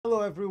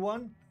Hello,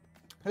 everyone.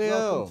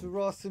 Hello. Welcome to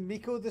Ross and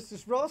Miko. This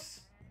is Ross.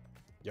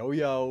 Yo,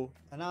 yo.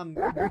 And I'm,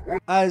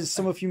 as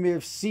some of you may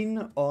have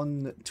seen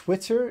on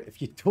Twitter,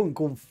 if you don't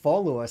go and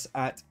follow us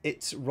at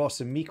It's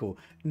Ross and Miko,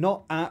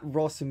 not at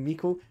Ross and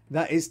Miko.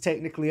 That is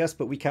technically us,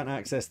 but we can't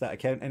access that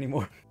account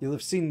anymore. You'll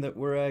have seen that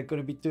we're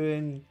going to be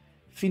doing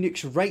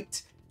Phoenix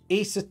Wright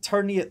Ace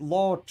Attorney at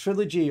Law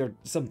trilogy or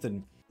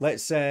something.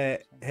 Let's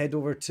head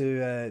over to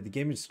the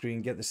gaming screen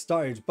and get this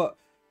started. But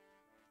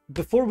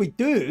before we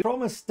do,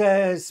 promised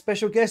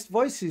special guest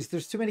voices.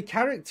 There's too many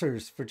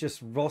characters for just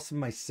Ross and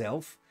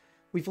myself.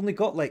 We've only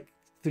got like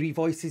 3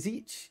 voices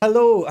each.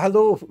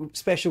 Hello,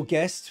 special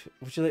guest.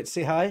 Would you like to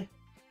say hi?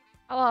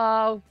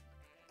 Hello.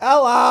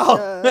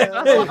 Hello.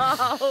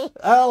 Hello.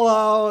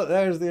 Hello.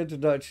 There's the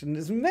introduction.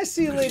 It's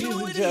Missy, ladies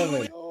and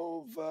gentlemen.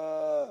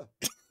 Over.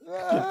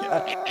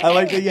 I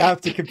like that you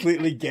have to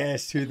completely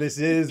guess who this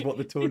is, what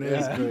the tone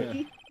is. But...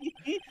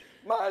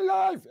 My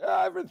life,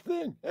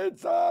 everything,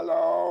 it's all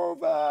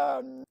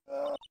over.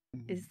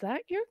 Is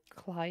that your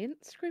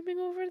client screaming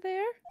over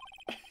there?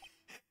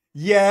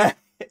 Yeah,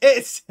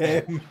 it's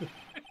him.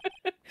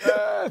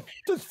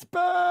 Despair.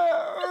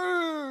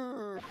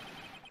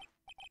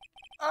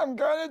 I'm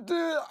gonna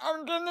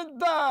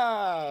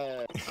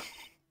die.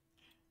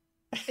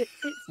 It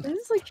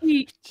sounds like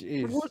he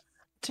Jeez. wants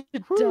to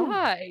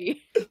die.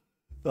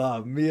 Ah,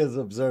 Mia's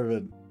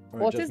observant. Or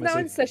What just is now Missy.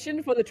 in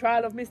session for the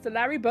trial of Mr.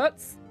 Larry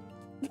Butts?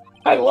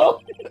 Hello.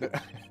 A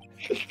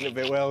little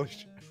bit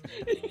Welsh.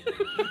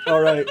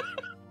 All right.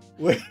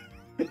 Wait.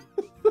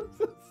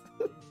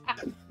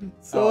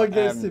 Someone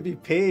gets Oh, to be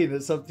paid.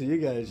 It's up to you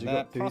guys. You The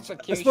got to.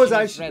 prosecution I suppose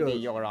I is should ready, go.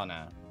 Your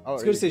Honor. I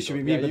was going to say it should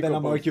be me, Yeah, but you then go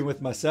I'm both. arguing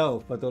with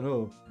myself. I don't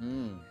know.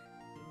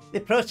 The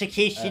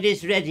prosecution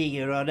is ready,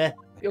 Your Honour.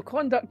 Your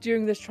conduct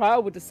during this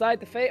trial will decide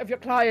the fate of your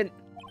client.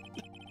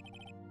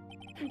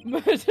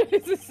 Murder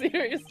is a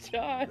serious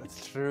charge.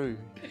 That's true.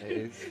 It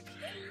is.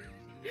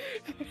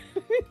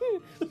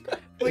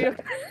 For your...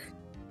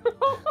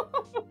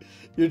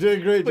 You're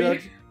doing great, For your-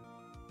 Judge.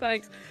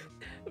 Thanks.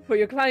 For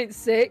your client's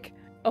sake,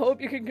 I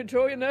hope you can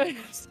control your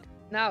nerves.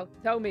 Now,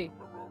 tell me,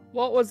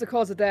 what was the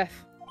cause of death?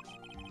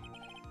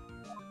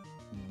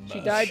 She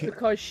died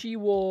because she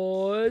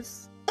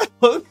was...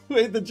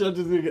 Wait, the judge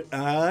is going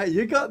to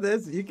you got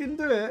this. You can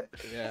do it.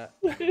 Yeah.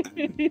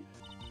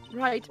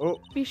 Right. Oh.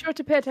 Be sure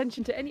to pay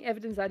attention to any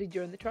evidence added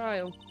during the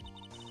trial.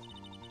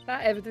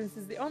 That evidence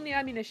is the only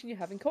ammunition you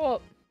have in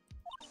court.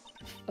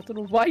 I don't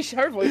know why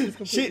her voice is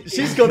completely...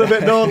 She's got a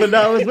bit northern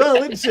now as well,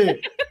 isn't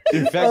she?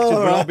 Infected. All We've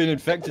all right. been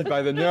infected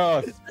by the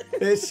north.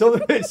 It's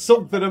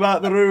something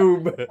about the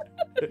room.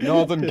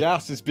 Northern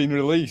gas has been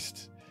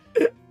released.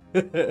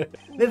 The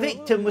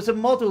victim was a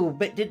model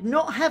but did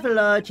not have a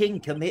large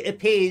income. It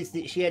appears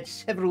that she had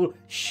several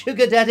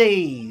sugar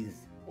daddies.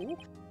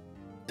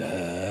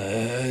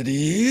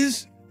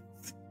 Daddies?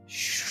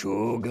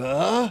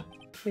 Sugar?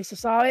 Mr.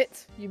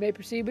 Sarrett, you may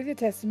proceed with your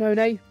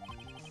testimony.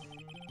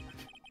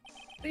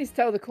 Please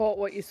tell the court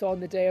what you saw on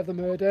the day of the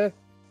murder.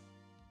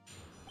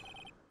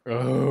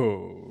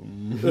 Oh.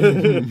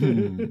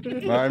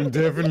 I'm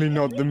definitely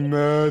not the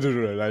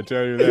murderer, I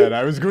tell you that.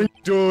 I was going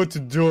door to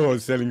door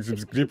selling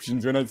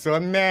subscriptions when I saw a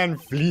man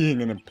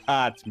fleeing an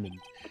apartment.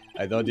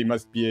 I thought he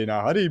must be in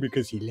a hurry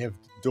because he left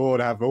the door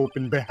half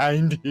open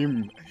behind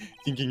him.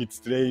 Thinking it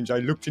strange, I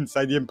looked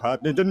inside the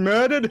apartment and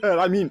murdered her.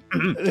 I mean,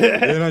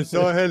 then I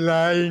saw her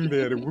lying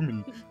there, a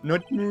woman,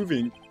 not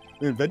moving,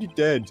 and very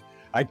dead.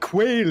 I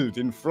quailed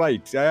in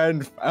fright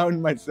and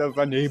found myself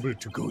unable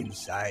to go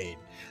inside.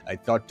 I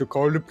thought to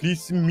call the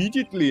police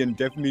immediately and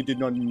definitely did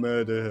not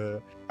murder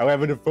her.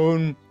 However, the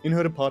phone in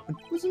her apartment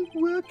wasn't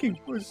working.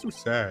 It was so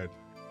sad.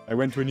 I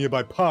went to a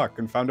nearby park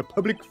and found a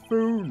public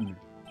phone.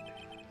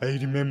 I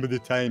remember the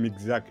time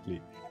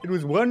exactly. It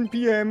was 1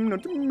 p.m.,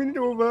 not a minute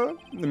over.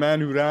 The man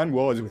who ran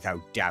was,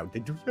 without doubt, the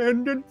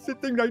defendant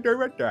sitting right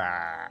over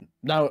there.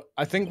 Now,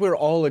 I think we're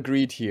all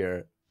agreed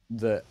here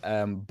that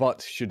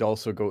Butt should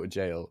also go to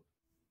jail.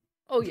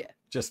 Oh yeah,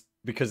 Just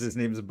because his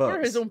name's a for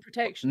his Bucks. own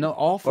protection. No,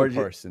 awful Or you-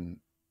 person.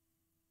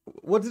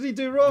 What did he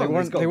do wrong?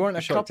 They weren't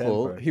a short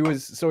couple. temper. He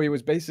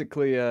was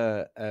basically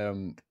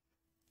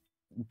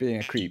being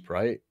a creep,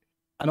 right?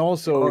 And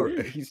also Or-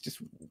 he's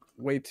just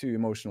way too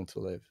emotional to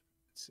live.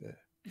 It's,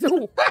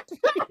 No.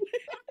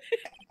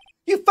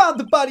 You found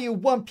the body at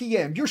 1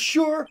 p.m. You're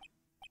sure?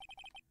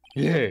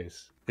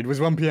 yes, it was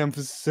 1 p.m.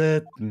 for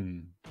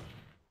certain.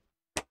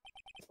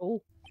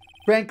 Oh.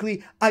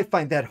 Frankly, I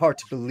find that hard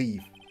to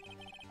believe.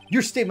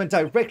 Your statement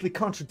directly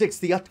contradicts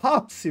the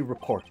autopsy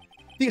report.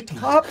 The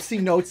autopsy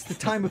notes the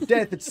time of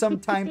death at some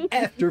time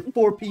after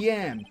 4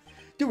 p.m.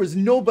 There was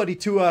nobody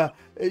to,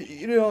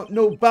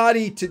 no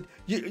body to...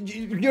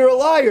 You're a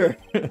liar.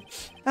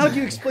 How do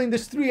you explain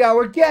this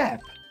 3-hour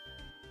gap?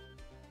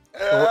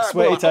 Oh,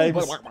 sweaty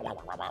times.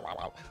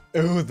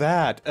 Oh,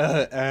 that.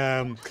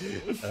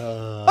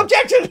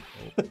 Objection!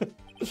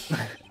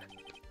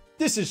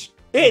 This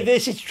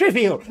is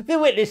trivial. The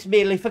witness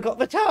merely forgot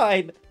the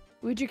time.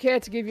 Would you care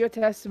to give your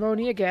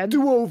testimony again?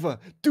 Do over,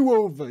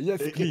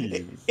 yes,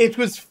 please. It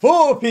was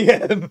 4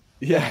 p.m.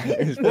 Yeah,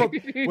 it's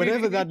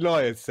whatever that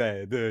lawyer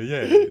said.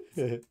 Yeah.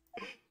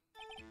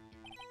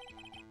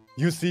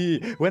 You see,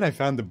 when I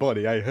found the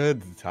body, I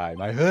heard the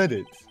time. I heard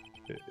it.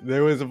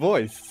 There was a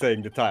voice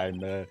saying the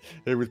time.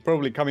 It was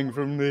probably coming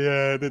from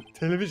the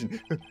television.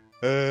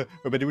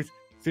 But it was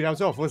 3 hours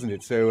off, wasn't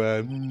it? So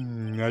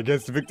I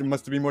guess the victim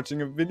must have been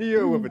watching a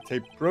video of a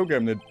taped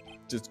program that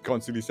just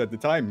constantly said the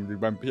time.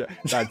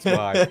 That's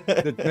why.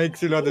 That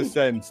makes a lot of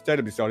sense.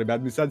 Terribly sorry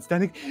about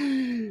misunderstanding.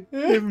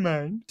 Never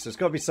mind. So it's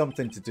got to be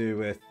something to do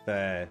with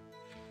the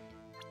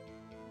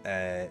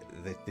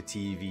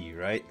TV,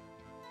 right?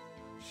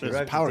 There's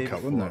a power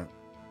cut, wasn't there?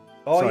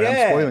 Oh, sorry, yeah.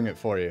 I'm spoiling it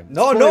for you.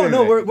 No,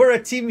 we're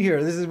a team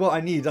here. This is what I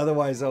need.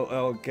 Otherwise,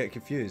 I'll get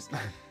confused.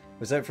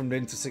 Was out from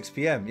noon to 6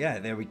 p.m. Yeah,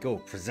 there we go.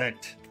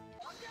 Present.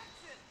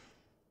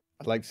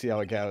 I'd like to see how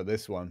I get out of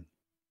this one.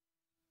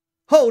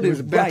 Hold It it was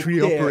a right battery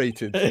there.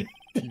 operated.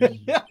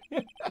 The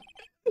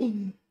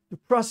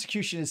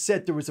prosecution has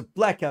said there was a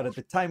blackout at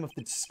the time of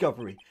the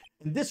discovery,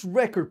 and this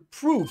record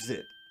proves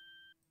it.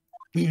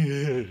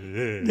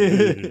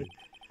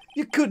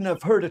 You couldn't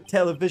have heard a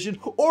television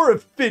or a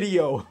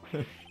video.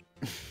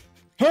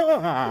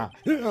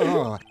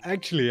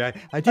 Actually, I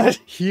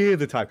didn't hear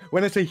the time.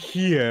 When I say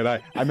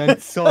hear, I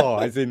meant saw,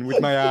 as in with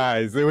my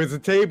eyes. There was a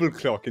table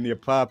clock in the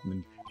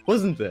apartment,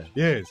 wasn't there?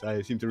 Yes,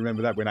 I seem to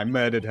remember that when I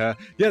murdered her.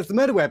 Yes, the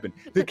murder weapon.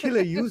 The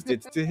killer used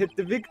it to hit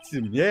the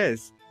victim.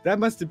 Yes, that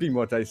must have been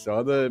what I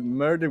saw. The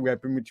murder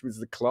weapon, which was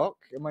the clock.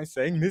 Am I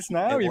saying this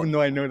now? Even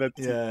though I know that.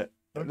 Yeah,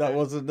 that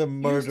wasn't the You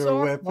murder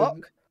saw a weapon.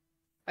 clock?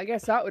 I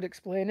guess that would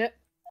explain it.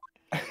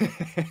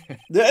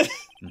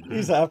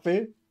 He's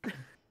happy.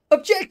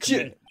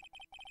 Objection!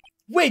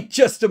 Wait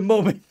just a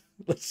moment.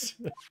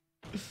 The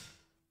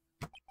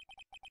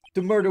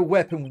murder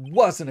weapon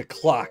wasn't a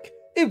clock.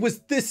 It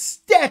was this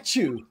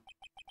statue.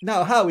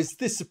 Now, how is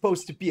this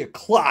supposed to be a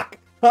clock?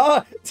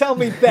 Huh? Tell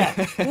me that.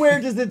 Where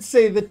does it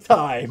say the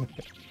time?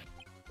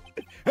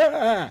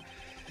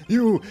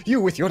 You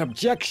with your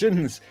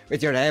objections,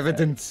 with your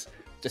evidence.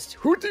 Just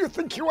who do you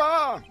think you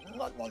are?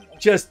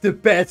 Just the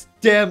best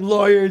damn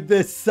lawyer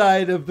this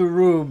side of the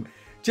room.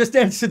 Just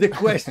answer the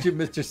question,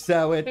 Mr.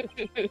 Sowett.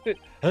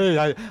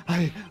 Hey,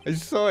 I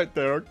saw it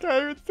there,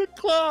 okay? It's a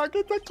clock,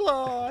 it's a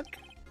clock.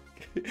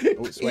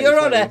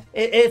 Your Honour,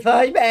 if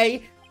I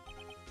may.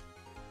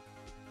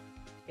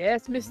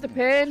 Yes, Mr.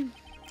 Payne.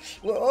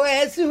 Well,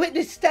 as the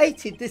witness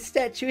stated, the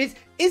statue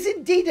is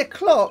indeed a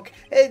clock.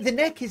 The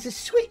neck is a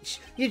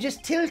switch. You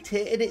just tilt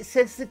it and it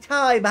says the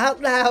time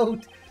out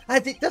loud.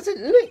 As it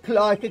doesn't look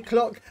like a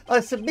clock, I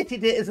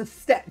submitted it as a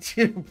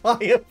statue. My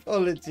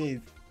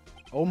apologies.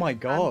 Oh my I'm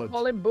god.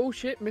 calling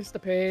bullshit, Mr.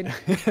 Payne.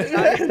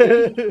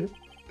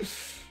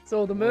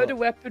 So the murder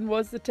weapon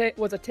was a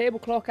table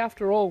clock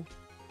after all.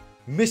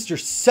 Mr.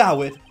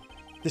 Sowett,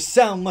 the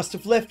sound must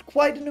have left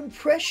quite an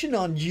impression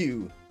on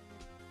you.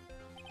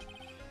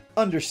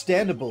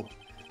 Understandable,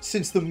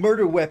 since the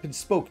murder weapon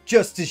spoke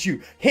just as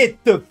you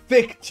hit the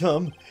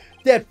victim.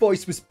 That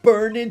voice was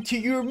burned into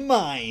your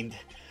mind.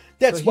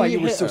 That's So why he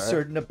you were hit so her.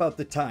 certain about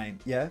the time,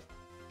 yeah?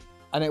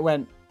 And it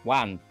went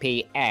 1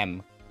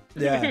 p.m.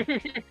 Yeah.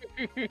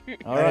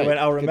 All right,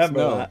 I'll good to remember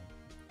know. that.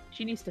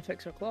 She needs to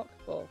fix her clock.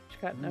 Well, she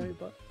can't now,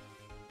 but...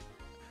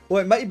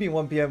 Well, it might have been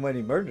 1 p.m. when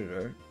he murdered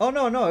her. Oh,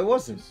 no, it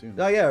wasn't. Assume.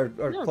 Oh, yeah,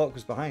 her No. clock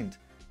was behind.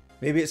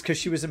 Maybe it's because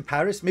she was in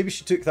Paris. Maybe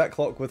she took that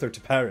clock with her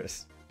to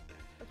Paris.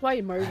 That's why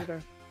he murdered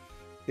her.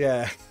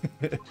 Yeah.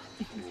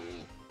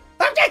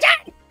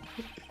 Objection!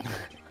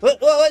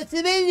 What's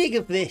the meaning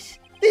of this?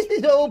 This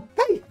is all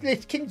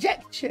baseless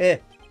conjecture.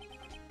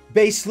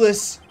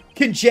 Baseless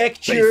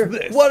conjecture.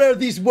 Baseless. What are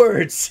these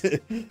words?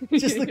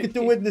 Just look at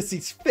the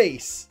witness's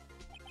face.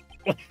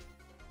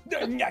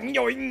 I'm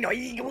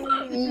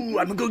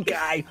a good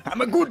guy.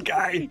 I'm a good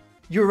guy.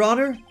 Your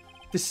Honor,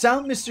 the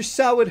sound Mr.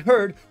 Sowett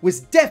heard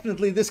was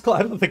definitely this clock.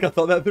 I don't think I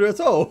thought that through at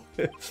all.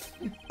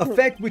 A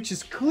fact which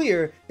is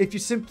clear if you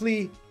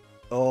simply...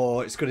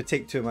 Oh, it's going to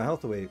take 2 of my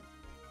health away.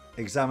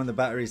 Examine the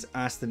batteries,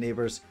 ask the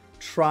neighbours,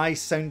 try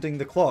sounding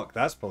the clock.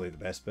 That's probably the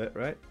best bit,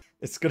 right?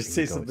 It's going to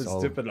say something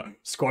stupid like,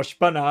 squash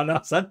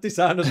banana,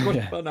 Santisana,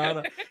 squash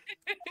banana.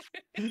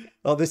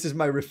 Oh, this is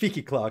my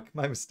Rafiki clock.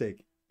 My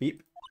mistake.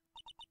 Beep.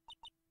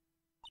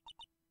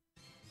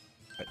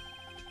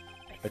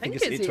 I think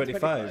it's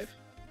 8:25.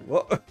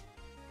 What?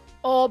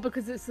 Oh,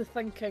 because it's the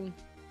thinking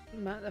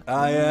matter.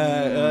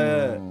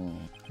 Yeah.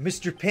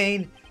 Mr.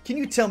 Payne, can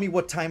you tell me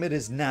what time it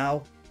is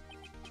now?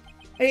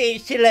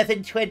 It's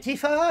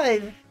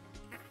 11:25.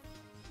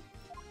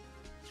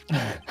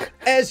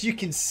 As you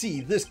can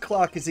see, this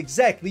clock is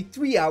exactly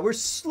 3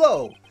 hours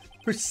slow.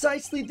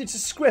 Precisely the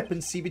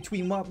discrepancy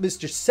between what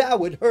Mr.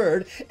 Sowett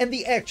heard and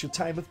the actual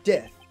time of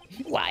death.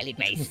 While it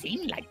may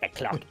seem like the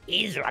clock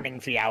is running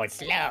 3 hours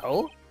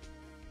slow,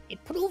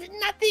 it proves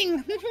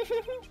nothing.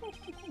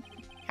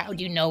 How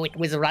do you know it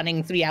was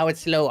running 3 hours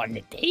slow on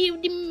the day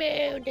of the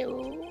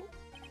murder?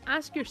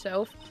 Ask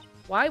yourself,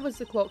 why was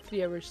the clock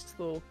 3 hours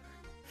slow?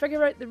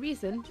 Figure out the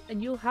reason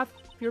and you'll have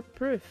your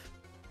proof.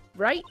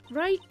 Right?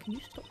 Can you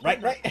stop?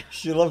 Right.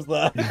 She loves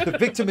that. The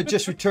victim had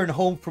just returned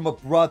home from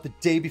abroad the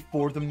day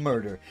before the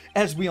murder.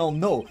 As we all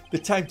know, the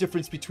time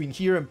difference between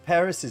here and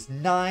Paris is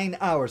 9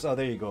 hours. Oh,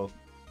 there you go.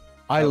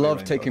 I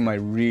love taking my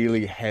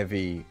really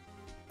heavy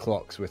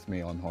clocks with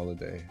me on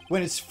holiday.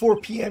 When it's 4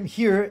 p.m.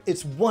 here,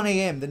 it's 1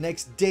 a.m. the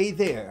next day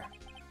there.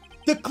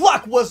 The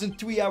clock wasn't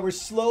 3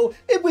 hours slow,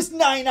 it was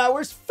 9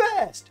 hours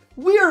fast.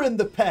 We're in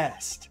the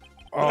past.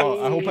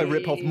 Oh, I hope I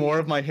rip off more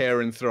of my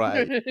hair and throw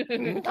it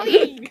out.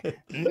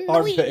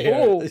 Armpit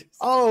hair.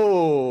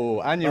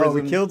 Oh, aneurysm. Oh,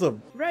 we killed him.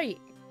 Right.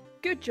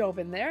 Good job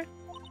in there.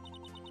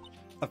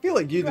 I feel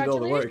like you did all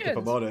the work, if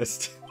I'm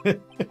honest.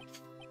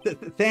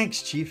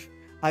 Thanks, Chief.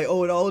 I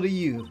owe it all to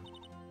you.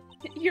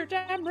 You're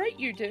damn right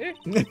you do.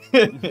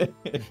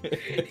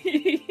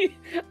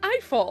 I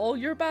fought all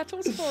your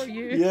battles for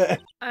you. Yeah.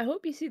 I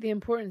hope you see the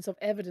importance of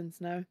evidence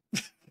now.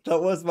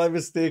 That was my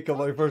mistake on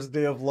my first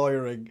day of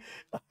lawyering.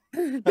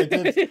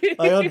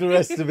 I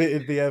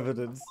underestimated the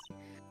evidence.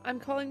 I'm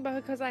calling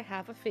because I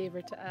have a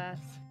favour to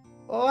ask.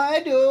 Oh, I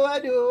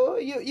know.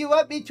 You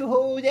want me to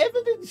hold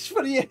evidence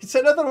for you? It's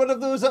another one of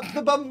those up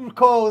the bum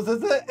calls,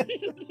 is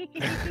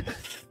it?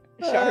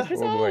 Sharp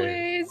as Oh, boy.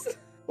 always.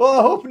 Well,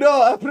 I hope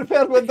not. I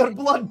prefer when they're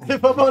blunt,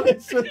 if I'm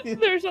honest with you.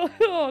 There's a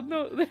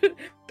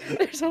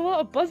there's a lot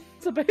of buzz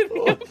about the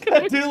Oh, I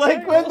upcoming do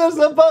like trial. when there's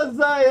a buzz.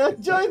 I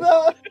enjoy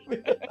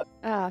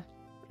that.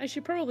 I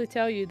should probably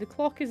tell you, the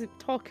clock isn't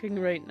talking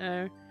right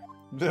now.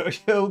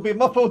 It'll be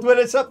muffled when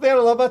it's up there,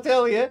 love, I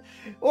tell you.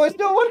 Oh, it's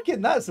not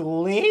working. That's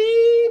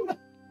lame.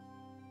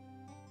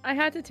 I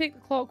had to take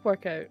the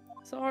clockwork out.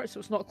 Sorry, so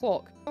it's not a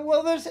clock.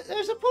 Well, there's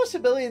a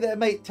possibility that it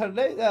might turn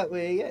out that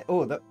way. Yeah.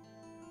 Oh,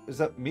 is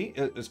that me?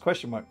 It's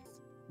question mark.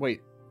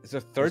 Wait, is a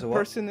Is third it what?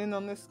 person in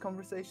on this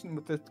conversation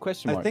with the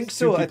question I marks? think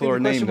so. Two I people think are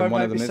the question named mark and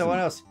one might of be them someone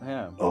isn't.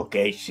 else. Yeah.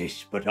 Okay,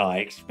 sis, but I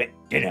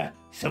expect dinner.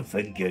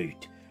 Something good.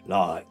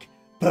 Like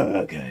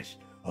burgers.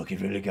 I could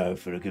really go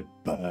for a good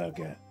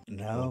burger.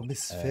 Now,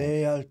 Miss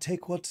Faye, I'll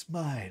take what's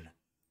mine.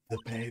 The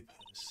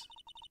papers.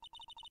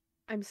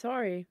 I'm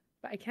sorry,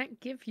 but I can't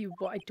give you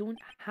what I don't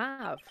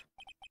have.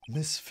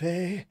 Miss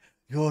Faye,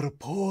 you're a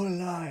poor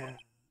liar.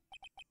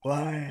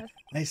 Why,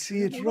 I see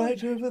it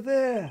right over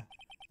there.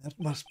 That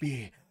must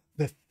be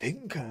the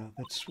thinker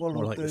that swallowed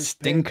Or like a those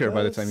stinker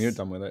by the papers. time you're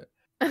done with it.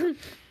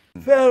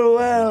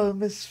 Farewell,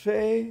 Miss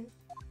Faye.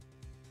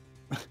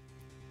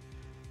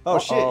 Oh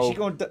shit, Uh-oh. she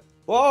going to...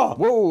 Whoa!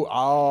 Whoa!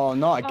 Oh,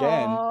 not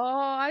again.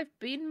 Oh, I've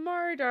been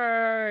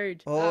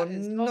murdered. Oh, That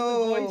is not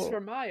the voice no.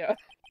 for Maya.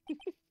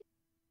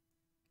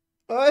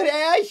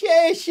 Oh,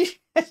 yeah, she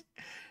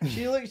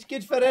looks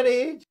good for her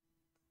age.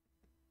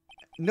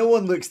 No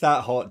one looks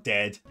that hot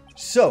dead.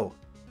 So,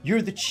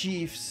 you're the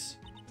chief's...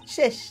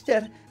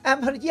 Sister,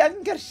 I'm her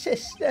younger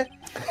sister.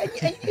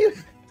 And you...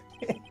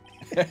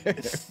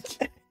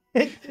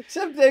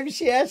 Sometimes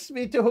she asks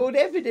me to hold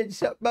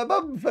evidence up my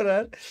mum for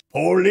her.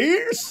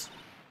 Police!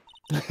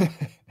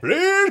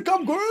 Please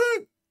come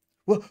quick!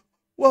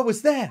 What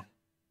was that?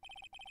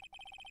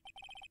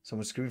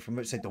 Someone screaming from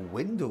outside the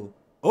window.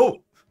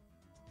 Oh!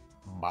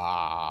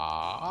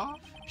 Bah.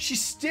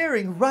 She's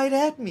staring right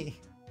at me.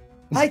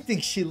 I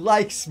think she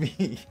likes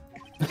me.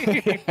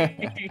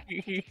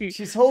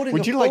 She's holding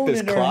Would a you phone like this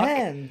in her clock?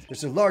 hand.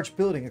 There's a large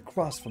building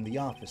across from the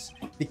office.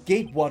 The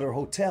Gatewater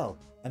Hotel.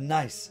 A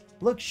nice,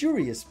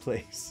 luxurious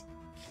place.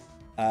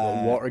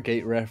 A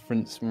Watergate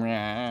reference.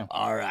 Meh.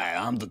 Alright,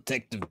 I'm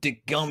Detective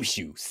Dick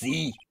Gumshoe,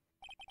 see?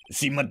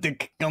 See my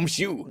Dick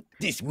Gumshoe?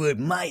 This word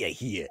Maya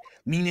here.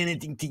 Mean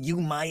anything to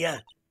you, Maya?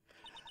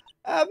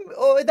 That's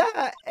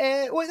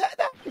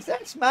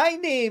my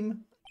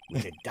name.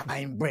 With a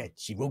dying breath,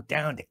 she wrote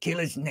down the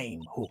killer's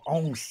name, her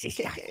own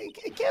sister.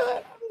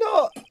 Killer,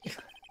 no.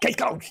 Case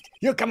closed.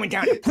 You're coming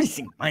down to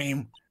precinct,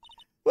 ma'am.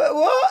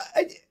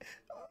 What?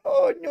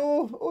 Oh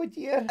no, oh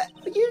dear.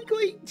 Are you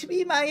going to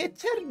be my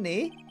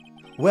attorney?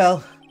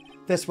 Well,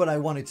 that's what I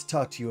wanted to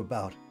talk to you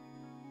about.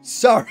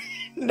 Sorry,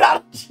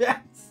 not a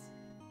chance.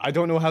 I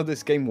don't know how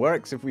this game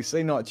works. If we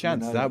say not a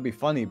chance, No. that would be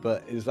funny.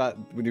 But is that?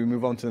 Would we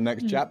move on to the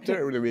next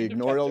chapter, or do we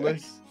ignore all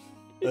this?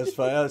 That's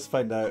fine. Let's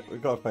find out. We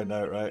gotta find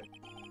out, right?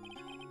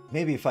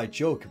 Maybe if I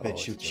joke a bit, Oh,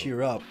 she'll it's a joke.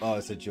 cheer up. Oh,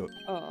 it's a joke.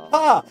 Oh.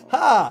 Ha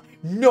ha!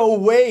 No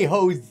way,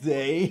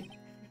 Jose.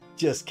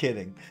 Just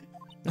kidding.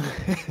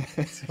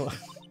 It's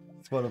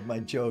one of my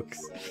jokes.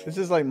 This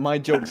is like my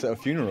jokes at a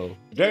funeral.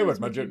 Today was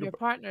This my would be joke. Your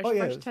partner's Oh,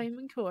 yeah. first time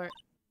in court.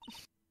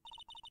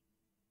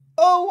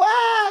 Oh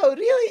wow,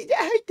 really?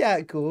 How'd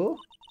that go?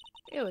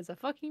 It was a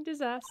fucking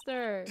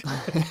disaster.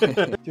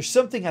 There's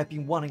something I've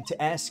been wanting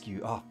to ask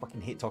you. Oh, I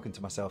fucking hate talking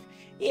to myself.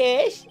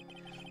 Yes.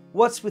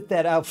 What's with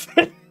that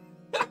outfit?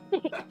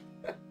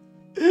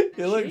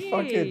 You look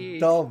fucking Jeez.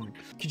 dumb.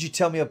 Could you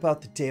tell me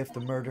about the day of the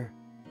murder?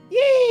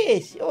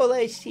 Yes. Oh,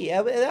 let's see.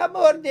 That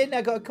morning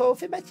I got a call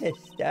from my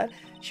sister.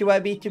 She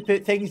wanted me to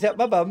put things up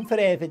my bum for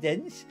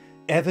evidence.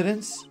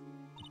 Evidence?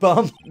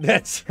 Bum.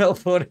 That cell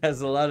phone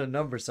has a lot of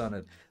numbers on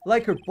it.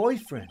 Like her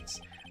boyfriend's.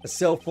 A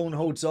cell phone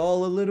holds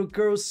all a little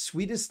girl's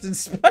sweetest and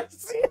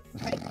spiciest.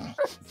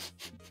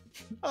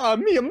 Oh,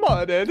 Mia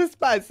murdered a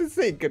spicy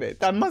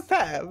secret I must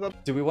have.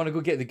 Do we want to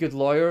go get the good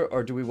lawyer,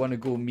 or do we want to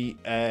go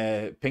meet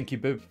Pinky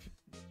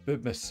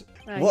Boobmas?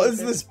 What is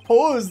this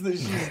pose that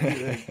she's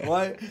doing?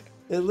 Why?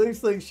 It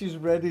looks like she's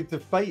ready to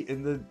fight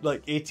in the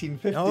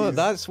 1850s. Oh,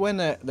 that's when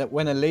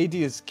a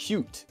lady is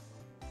cute.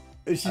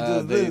 She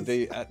does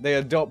this. They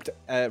adopt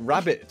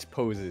rabbit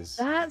poses.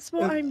 That's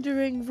what I'm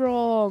doing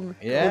wrong.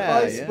 Yeah.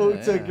 If I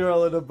spoke to a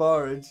girl in a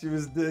bar and she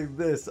was doing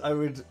this, I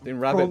would In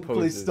rabbit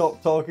promptly poses.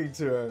 stop talking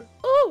to her.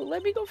 Oh,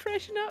 let me go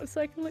freshen up so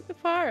I can look the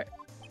part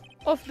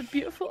of the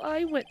beautiful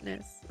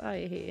eyewitness.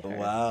 I hate her.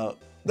 Wow.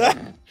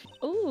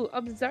 Oh,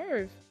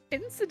 observe.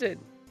 Incident.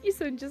 You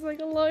sound just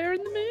like a lawyer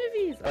in the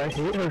movies. I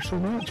hate her so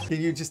much.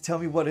 Can you just tell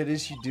me what it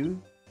is you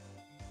do?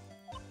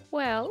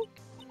 Well,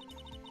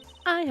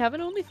 I have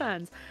an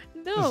OnlyFans.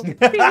 No.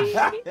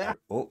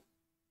 Oh,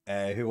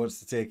 who wants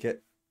to take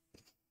it?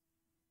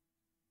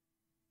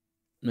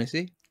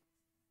 Missy?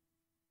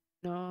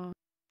 No.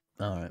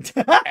 All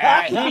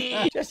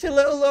right. Just a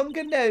little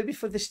longer now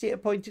before the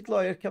state-appointed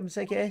lawyer comes,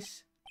 I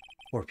guess.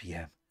 4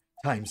 p.m.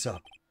 Time's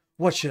up.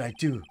 What should I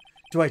do?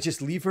 Do I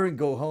just leave her and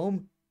go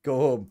home? Go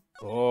home.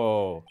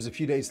 Oh. It was a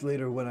few days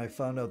later when I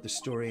found out the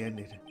story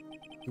ended.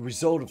 The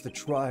result of the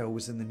trial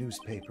was in the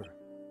newspaper.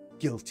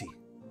 Guilty.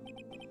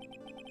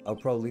 I'll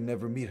probably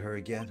never meet her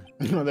again.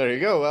 Oh, there you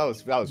go. That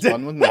was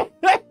fun, wasn't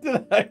it?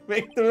 Did I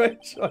make the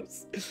right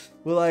choice?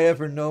 Will I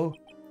ever know?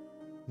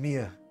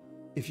 Mia,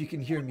 if you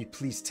can hear me,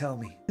 please tell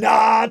me.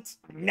 Not!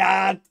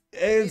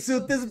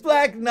 Suit is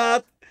black,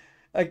 not!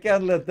 I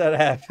can't let that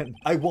happen.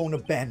 I won't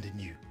abandon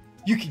you.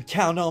 You can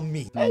count on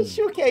me. That's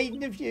so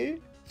kind of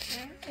you.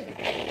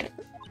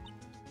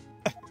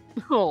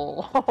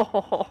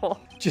 Oh.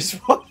 Just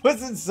what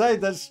was inside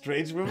that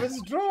strange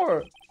woman's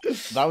drawer?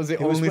 That was the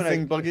It was only when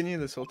thing bugging you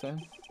this whole time?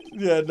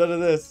 Yeah, none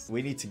of this.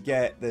 We need to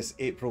get this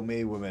April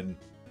May woman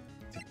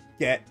to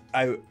get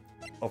out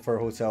of her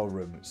hotel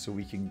room so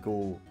we can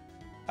go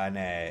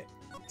and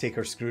take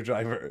her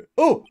screwdriver.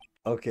 Oh!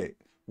 Okay.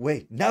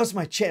 Wait, now's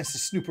my chance to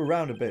snoop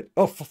around a bit.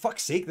 Oh, for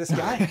fuck's sake, this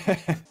guy.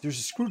 There's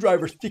a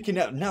screwdriver sticking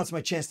out, and now's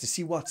my chance to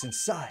see what's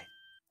inside.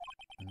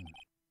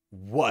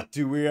 What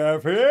do we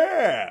have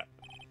here?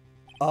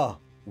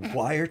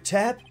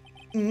 Wiretap?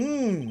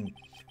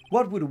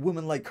 What would a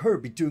woman like her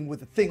be doing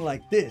with a thing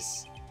like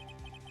this?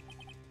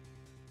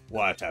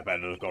 Wiretap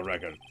added to the court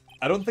record.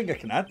 I don't think I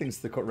can add things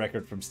to the court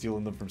record from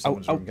stealing them from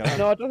someone's room, can I?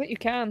 No, I don't think you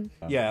can.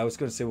 Yeah, I was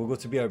going to say we'll go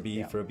to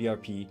BRB for a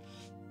BRP,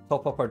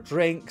 top up our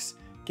drinks,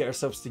 get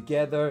ourselves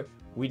together.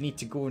 We need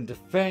to go and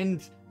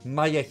defend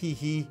Maya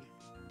Hihi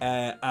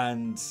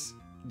and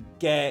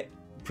get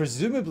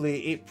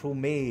presumably April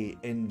May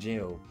in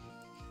jail.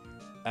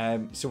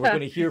 So we're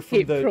going to hear from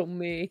April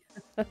May.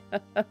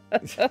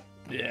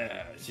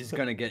 Yeah, she's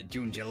gonna get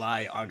June,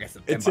 July, August,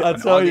 It's- September, I'll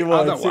and tell all you the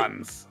what, other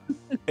ones.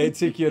 It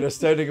took you an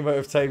astounding amount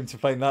of time to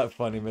find that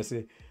funny,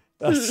 Missy.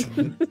 That's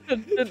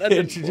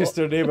introduced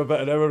her name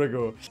about an hour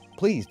ago.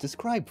 Please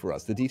describe for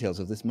us the details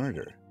of this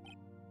murder.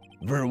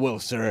 Very well,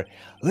 sir.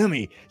 Let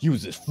me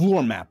use this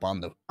floor map on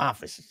the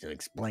office to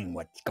explain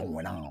what's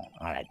going on. All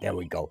right, there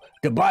we go.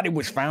 The body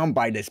was found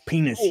by this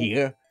penis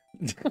here.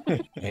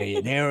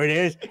 There it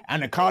is.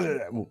 And the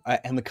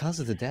cause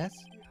of the death?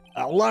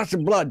 Loss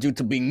of blood due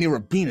to being near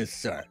a penis,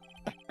 sir.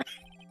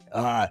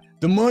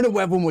 The murder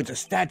weapon was a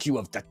statue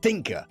of the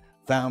thinker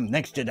found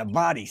next to the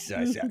body,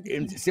 sir,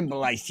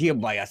 symbolized here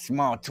by a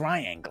small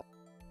triangle.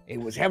 It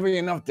was heavy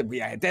enough to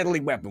be a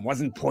deadly weapon.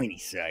 Wasn't pointy,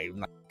 sir.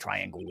 Even like a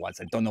triangle was.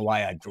 I don't know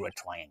why I drew a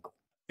triangle.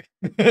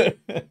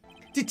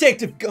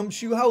 Detective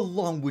Gumshoe, how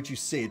long would you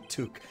say it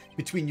took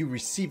between you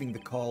receiving the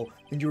call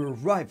and your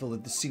arrival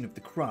at the scene of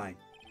the crime?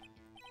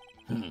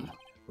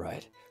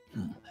 Right.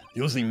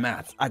 Using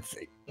maths, I'd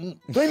say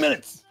 3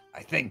 minutes,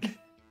 I think.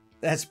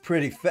 That's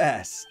pretty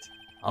fast.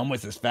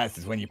 Almost as fast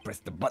as when you press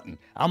the button.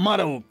 Our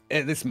motto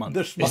this month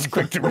This is month.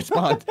 quick to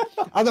respond.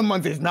 Other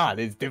months is not.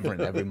 It's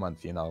different every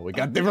month, you know. We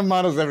got different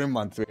models every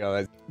month.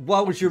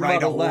 What was your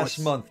Ride a model last horse.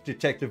 month,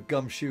 Detective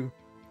Gumshoe?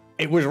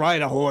 It was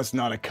ride a horse,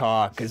 not a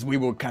car, because we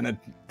were kind of,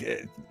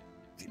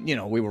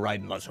 we were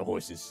riding lots of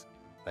horses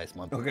last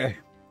month. Okay.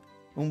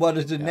 And what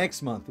is it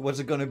next month? What's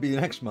it going to be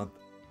next month?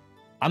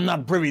 I'm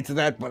not privy to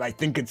that, but I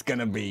think it's going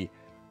to be,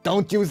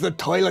 don't use the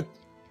toilet.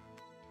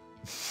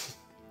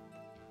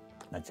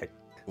 That's it.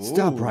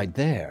 Stop Ooh. right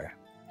there.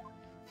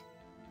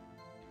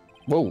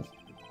 Whoa.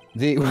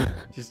 The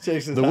Just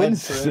takes his the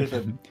hands for witness,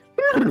 anything.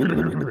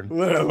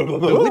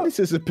 the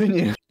witness's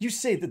opinion. You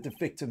say that the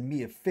victim,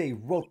 Mia Fey,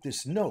 wrote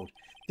this note,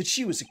 that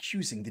she was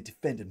accusing the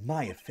defendant,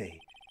 Maya Fey.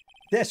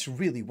 That's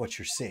really what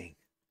you're saying.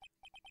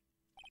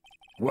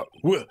 What?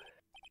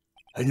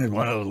 I just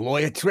one of those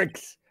lawyer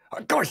tricks.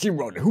 Of course she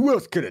wrote it. Who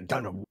else could have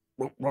done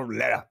wrote a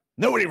letter?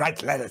 Nobody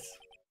writes letters.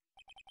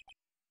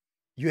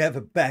 You have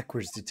it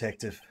backwards,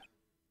 Detective.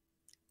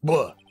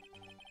 What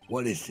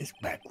is this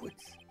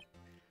backwards?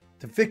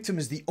 The victim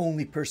is the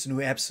only person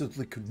who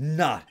absolutely could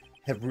not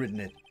have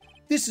written it.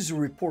 This is a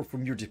report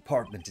from your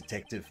department,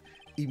 Detective.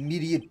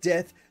 Immediate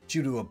death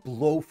due to a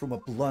blow from a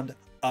blunt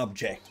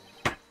object.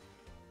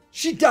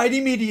 She died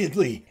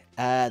immediately.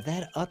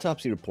 That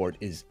autopsy report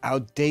is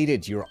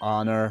outdated, Your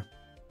Honor.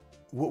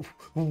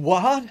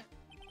 What?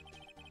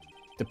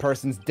 The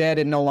person's dead.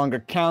 It no longer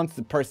counts.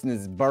 The person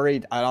is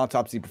buried. An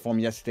autopsy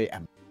performed yesterday.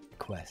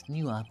 Request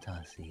new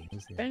autopsy.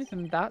 If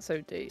anything, that's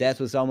outdated. Death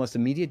was almost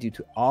immediate due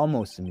to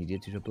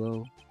a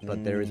blow,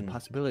 but there is a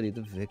possibility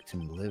the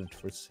victim lived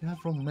for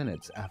several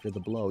minutes after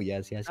the blow.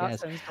 Yes. That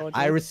sounds dodgy.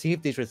 I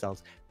received these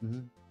results.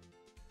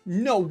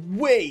 No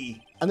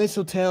way! And this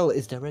hotel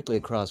is directly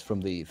across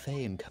from the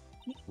famed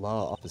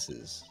law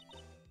offices.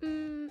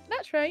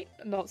 That's right.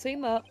 I'm not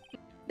saying that.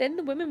 Then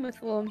the woman with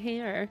the long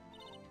hair,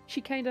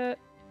 she kind of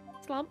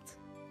slumped.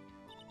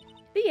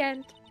 The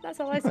end. That's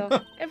all I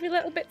saw. Every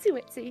little bitsy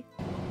witsy.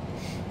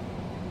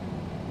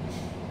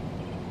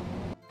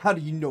 How do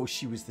you know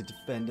she was the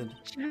defendant?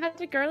 She had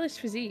a girlish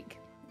physique.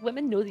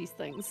 Women know these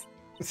things.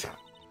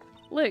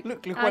 Look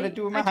what I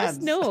do with my hands. I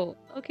just know,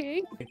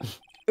 okay?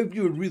 If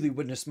you had really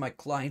witnessed my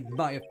client,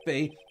 Maya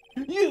Fey,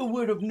 you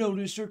would have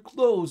noticed her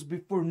clothes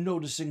before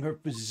noticing her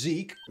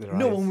physique. Right.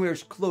 No one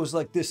wears clothes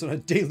like this on a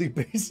daily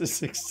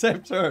basis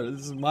except her.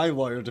 This is my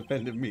lawyer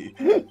defending me.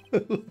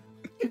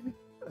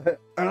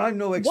 And I'm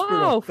no expert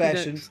on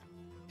fashion, Phoenix.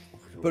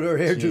 but her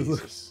hair just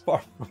looks Jesus.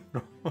 far from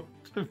normal.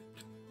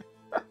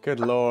 Good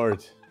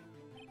lord.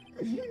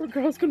 Poor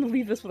girl's gonna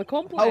leave this with a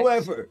complex.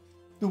 However,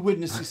 the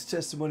witness's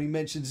testimony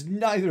mentions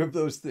neither of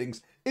those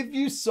things. If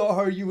you saw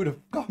her, you would have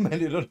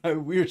commented on how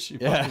weird she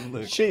fucking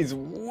looked. She's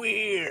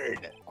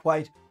weird.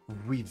 Quite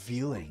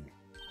revealing.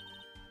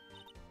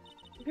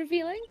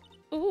 Revealing?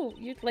 Oh,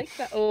 you'd like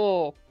that.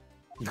 Oh.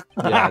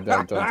 Yeah,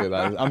 don't do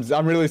that.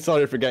 I'm really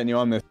sorry for getting you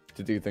on this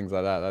to do things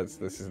like that.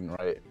 This isn't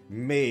right.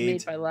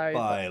 Made by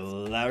Larry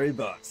Larry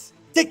Butts.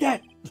 Take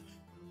that!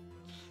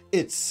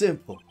 It's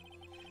simple.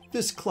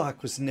 This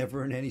clock was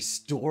never in any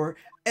store,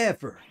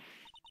 ever.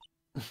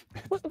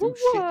 What? Oh,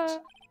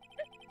 shit.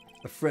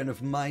 A friend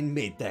of mine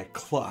made that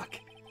clock.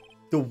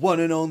 The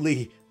one and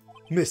only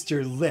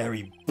Mr.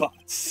 Larry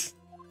Butts.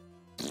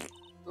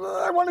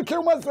 I want to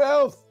kill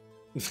myself.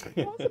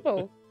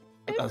 Possible.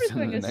 That's in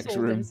Everything the is next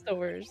sold room. in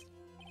stores.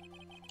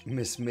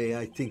 Miss May,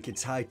 I think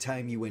it's high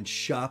time you went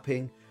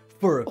shopping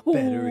for a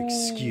better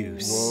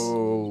excuse.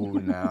 Whoa,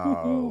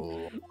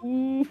 no.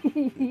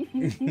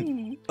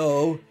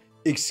 Oh,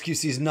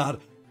 excuse is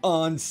not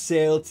on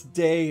sale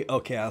today.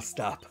 Okay, I'll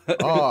stop.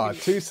 Oh,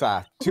 too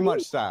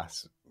much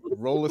sass.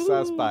 Roll the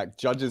sass back.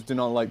 Judges do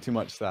not like too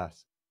much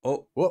sass.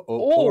 Oh, Whoa,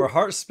 oh, her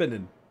heart's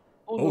spinning.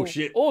 Oh, Oh no.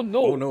 shit. Oh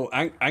no. Oh no,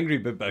 angry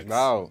Bibbex.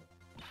 No.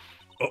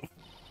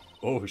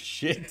 Oh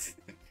shit.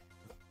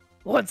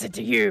 What's it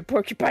to you,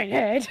 porcupine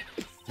head?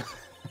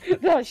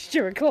 That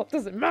stupid clock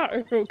doesn't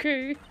matter,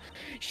 okay?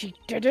 She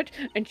did it,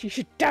 and she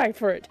should die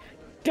for it.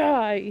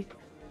 Die.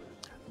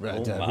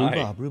 Right, Oh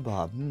my.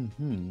 rhubarb.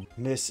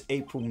 Miss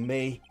April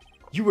May,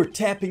 you were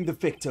tapping the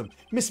victim.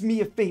 Miss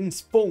Mia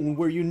Fane's phone,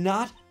 were you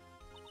not?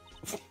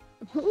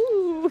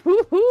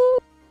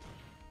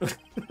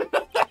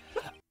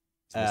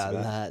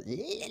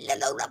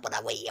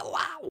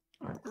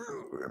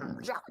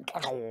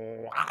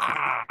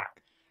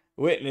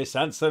 Witness,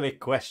 answer the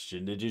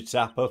question. Did you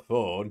tap her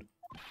phone?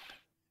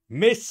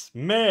 Miss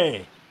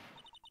May!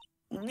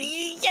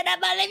 Shut up,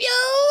 all of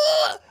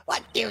you!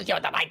 What gives you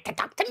the right to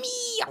talk to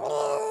me?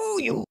 Oh,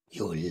 you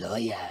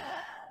lawyer.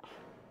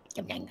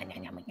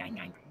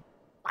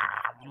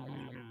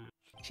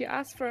 She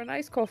asked for an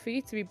iced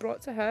coffee to be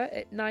brought to her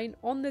at 9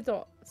 on the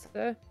dot,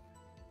 sir.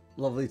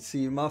 Lovely to see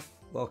you, Muff.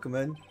 Welcome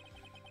in.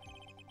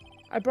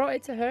 I brought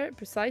it to her at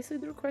precisely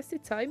the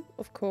requested time,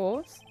 of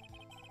course.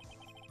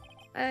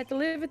 And I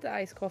delivered the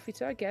iced coffee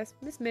to our guest,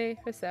 Miss May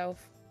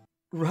herself.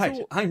 Right,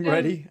 So, I'm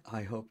ready.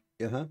 I hope.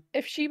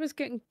 If she was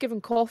getting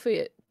given coffee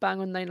at bang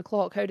on 9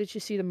 o'clock, how did she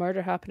see the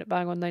murder happen at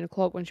bang on 9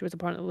 o'clock when she was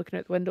apparently looking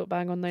out the window at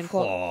bang on 9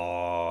 o'clock?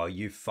 Oh,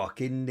 you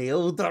fucking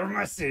nailed her,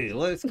 Missy.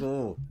 Let's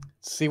go.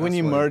 See, when That's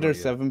you what I murder thought,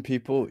 yeah. 7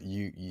 people,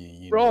 you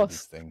know Ross.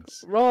 these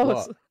things.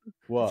 Ross! I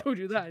What? told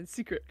you that in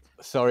secret.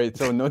 Sorry,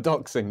 so no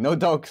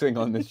doxing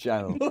on this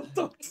channel.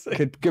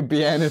 Could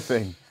be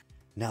anything.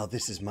 Now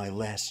this is my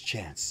last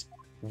chance.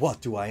 What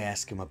do I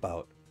ask him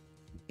about?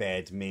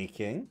 Bed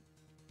making?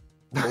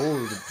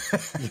 Oh,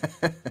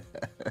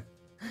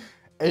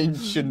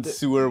 Ancient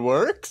sewer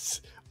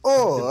works? the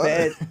Or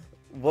bed.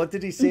 What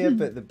did he say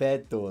about the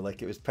bed though?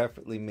 Like it was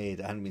perfectly made.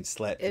 It hadn't been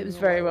slept in. It was in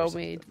a very while or well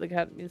something. made. Like, it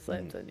hadn't been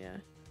slept in, yeah.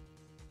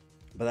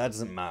 But that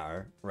doesn't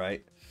matter,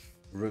 right?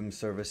 Room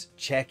service.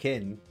 Check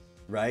in,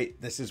 right?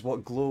 This is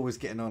what Glow was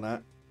getting on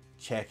at.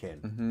 Check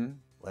in.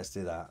 Let's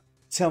do that.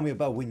 Tell me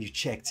about when you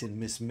checked in,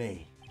 Miss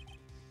May.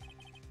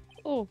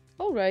 Oh,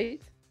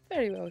 alright.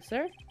 Very well,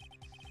 sir.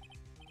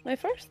 My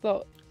first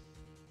thought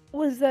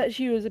was that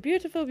she was a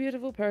beautiful,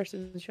 beautiful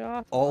person.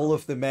 Sure. All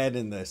of the men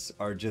in this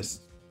are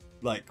just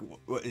like,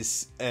 what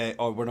is?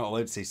 Oh, we're not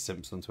allowed to say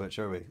simps on Twitch,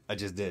 are we? I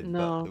just did,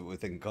 No. but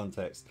within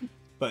context.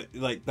 But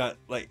like that,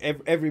 like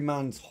every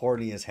man's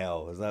horny as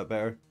hell. Is that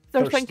better?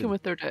 They're Thirsting. thinking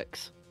with their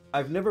dicks.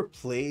 I've never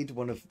played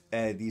one of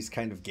these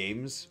kind of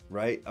games,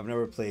 right? I've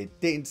never played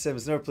dating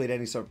sims, never played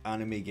any sort of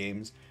anime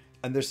games,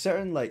 and there's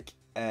certain like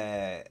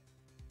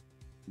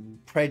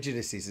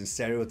prejudices and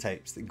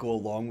stereotypes that go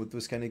along with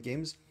those kind of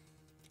games.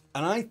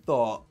 And I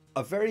thought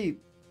a very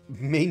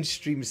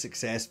mainstream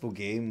successful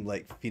game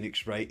like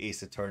Phoenix Wright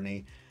Ace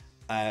Attorney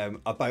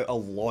about a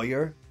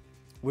lawyer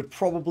would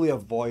probably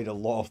avoid a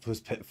lot of those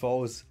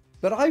pitfalls.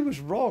 But I was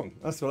wrong.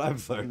 That's what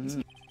I've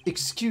learned.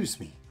 Excuse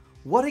me,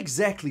 what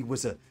exactly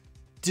was a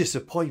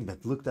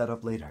disappointment? Look that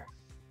up later.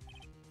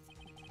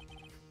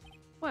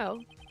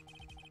 Well,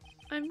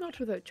 I'm not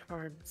without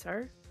charm,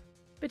 sir.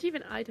 But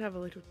even I'd have a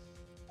little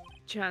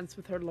chance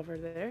with her lover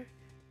there.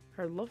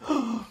 Her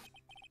lover.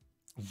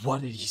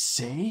 What did he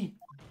say?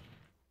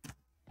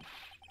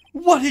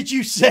 What did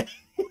you say?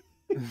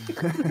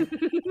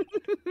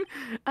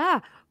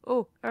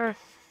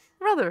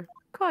 Rather,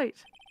 quite.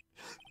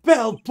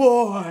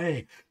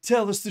 Bellboy,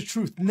 tell us the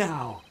truth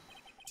now.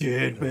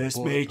 Did Miss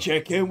May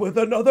check in with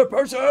another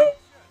person?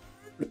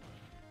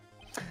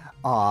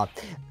 I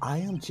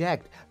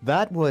object.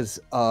 That was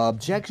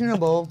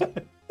objectionable.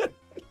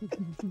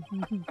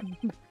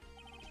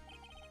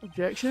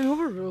 Objection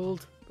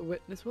overruled. The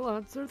witness will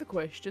answer the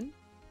question.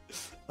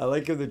 I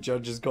like how the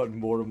judge has gotten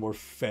more and more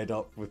fed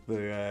up with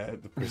the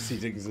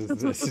proceedings as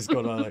this has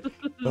gone on. Like,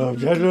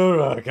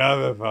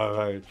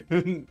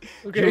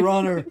 Okay. Your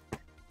Honor,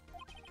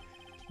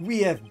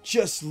 we have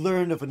just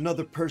learned of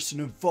another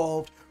person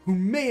involved who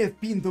may have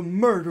been the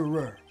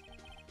murderer.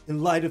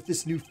 In light of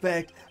this new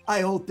fact, I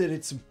hold that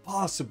it's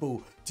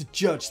impossible to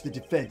judge the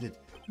defendant.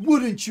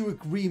 Wouldn't you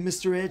agree,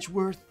 Mr.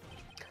 Edgeworth?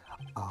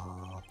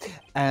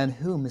 And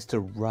who,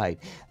 Mr. Wright?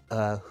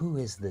 Who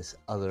is this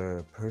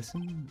other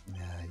person?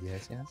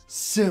 Yes.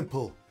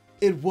 Simple.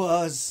 It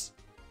was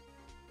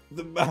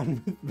the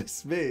man with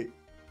Miss May.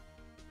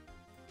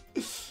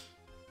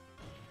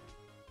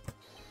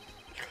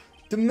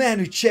 The man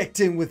who checked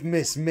in with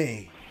Miss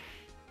May.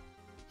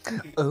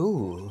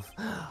 Oh.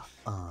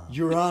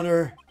 Your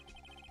Honor,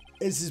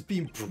 as has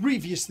been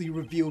previously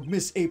revealed,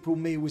 Miss April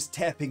May was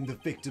tapping the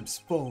victim's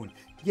phone,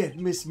 yet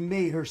Miss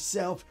May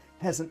herself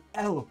has an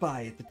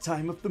alibi at the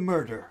time of the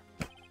murder.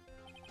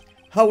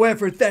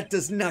 However, that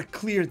does not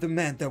clear the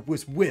man that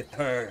was with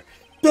her.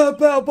 The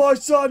bellboy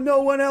saw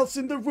no one else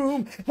in the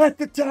room at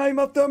the time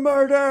of the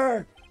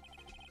murder.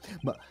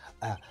 But,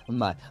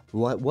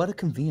 what a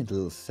convenient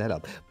little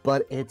setup.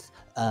 But it's,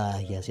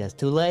 yes,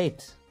 too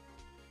late.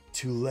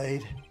 Too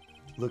late?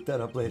 Look that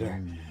up later.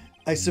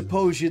 I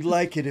suppose you'd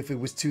like it if it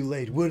was too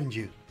late, wouldn't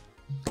you?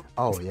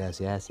 Oh,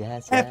 yes.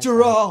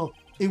 After all,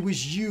 it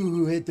was you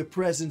who hid the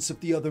presence of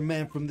the other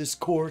man from this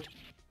court.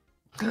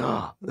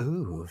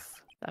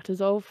 Oof. That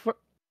is all for.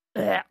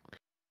 That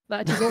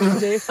is all for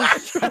today.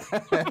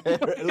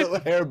 A little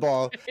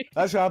hairball.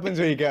 That's what happens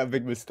when you get a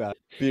big moustache.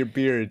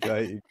 Beard,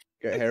 right? You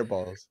get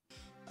hairballs.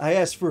 I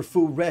asked for a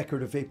full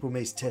record of April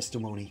May's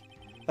testimony.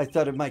 I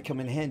thought it might come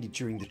in handy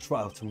during the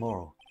trial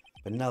tomorrow.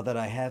 But now that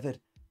I have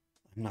it,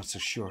 I'm not so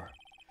sure.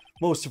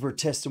 Most of her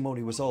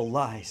testimony was all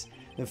lies.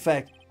 In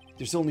fact,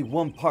 there's only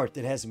one part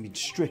that hasn't been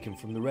stricken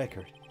from the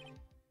record.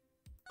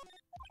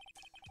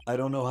 I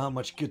don't know how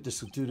much good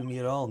this will do to me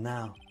at all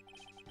now.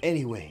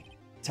 Anyway,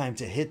 time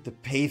to hit the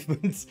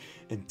pavements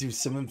and do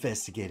some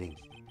investigating.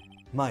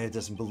 Maya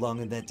doesn't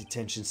belong in that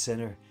detention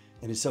center,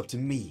 and it's up to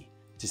me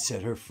to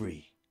set her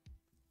free.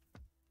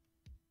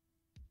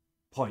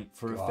 Point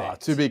for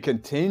effect. To be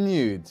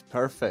continued.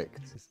 Perfect.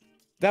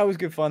 That was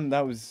good fun.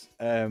 That was,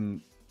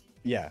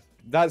 yeah.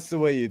 That's the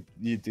way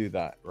you do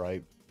that,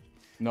 right?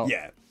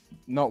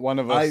 Not one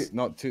of us,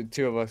 not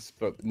two of us,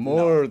 but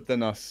more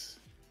than us.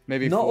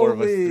 Maybe not four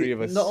only, of us, three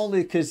of us. Not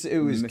only because it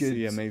was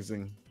Missy, good.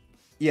 amazing.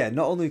 Yeah,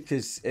 not only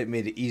because it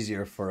made it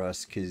easier for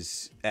us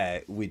because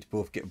we'd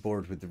both get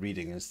bored with the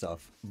reading and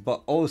stuff,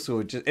 but also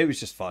it was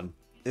just fun.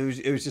 It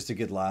was just a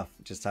good laugh,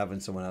 just having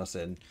someone else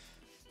in.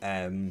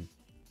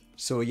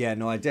 So yeah,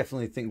 no, I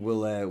definitely think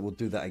we'll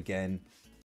do that again.